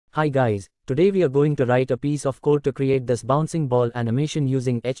Hi guys, today we are going to write a piece of code to create this bouncing ball animation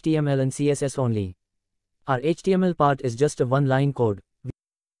using HTML and CSS only. Our HTML part is just a one-line code.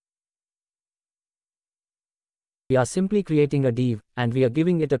 We are simply creating a div, and we are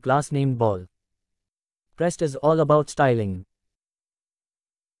giving it a class named ball. Rest is all about styling.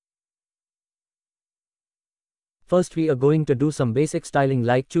 First we are going to do some basic styling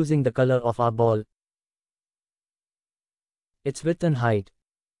like choosing the color of our ball, its width and height,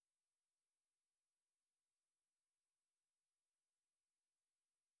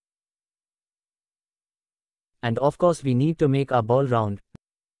 and of course we need to make our ball round.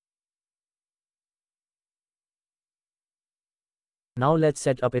 Now let's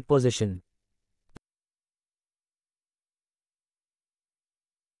set up its position.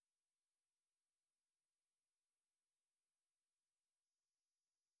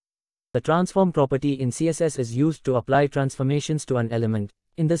 The transform property in CSS is used to apply transformations to an element.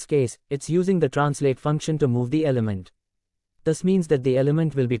 In this case, it's using the translate function to move the element. This means that the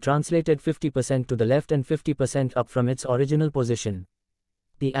element will be translated 50% to the left and 50% up from its original position.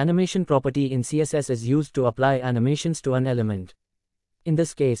 The animation property in CSS is used to apply animations to an element. In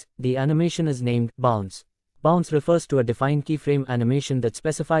this case, the animation is named bounce. Bounce refers to a defined keyframe animation that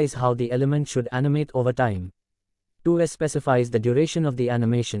specifies how the element should animate over time. 2s specifies the duration of the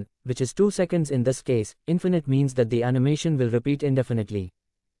animation, which is 2 seconds in this case. Infinite means that the animation will repeat indefinitely.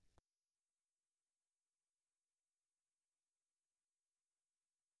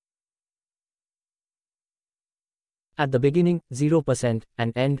 At the beginning, 0%,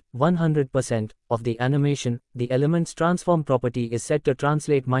 and end, 100%, of the animation, the element's transform property is set to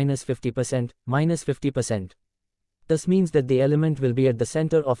translate -50%, -50%. This means that the element will be at the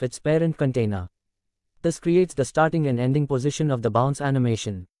center of its parent container. This creates the starting and ending position of the bounce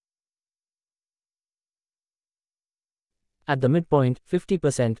animation. At the midpoint,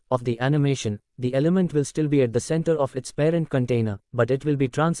 50%, of the animation, the element will still be at the center of its parent container, but it will be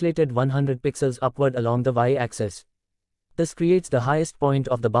translated 100 pixels upward along the y-axis. This creates the highest point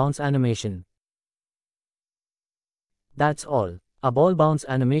of the bounce animation. That's all. A ball bounce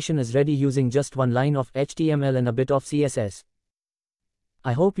animation is ready using just one line of HTML and a bit of CSS.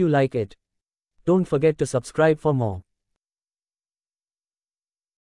 I hope you like it. Don't forget to subscribe for more.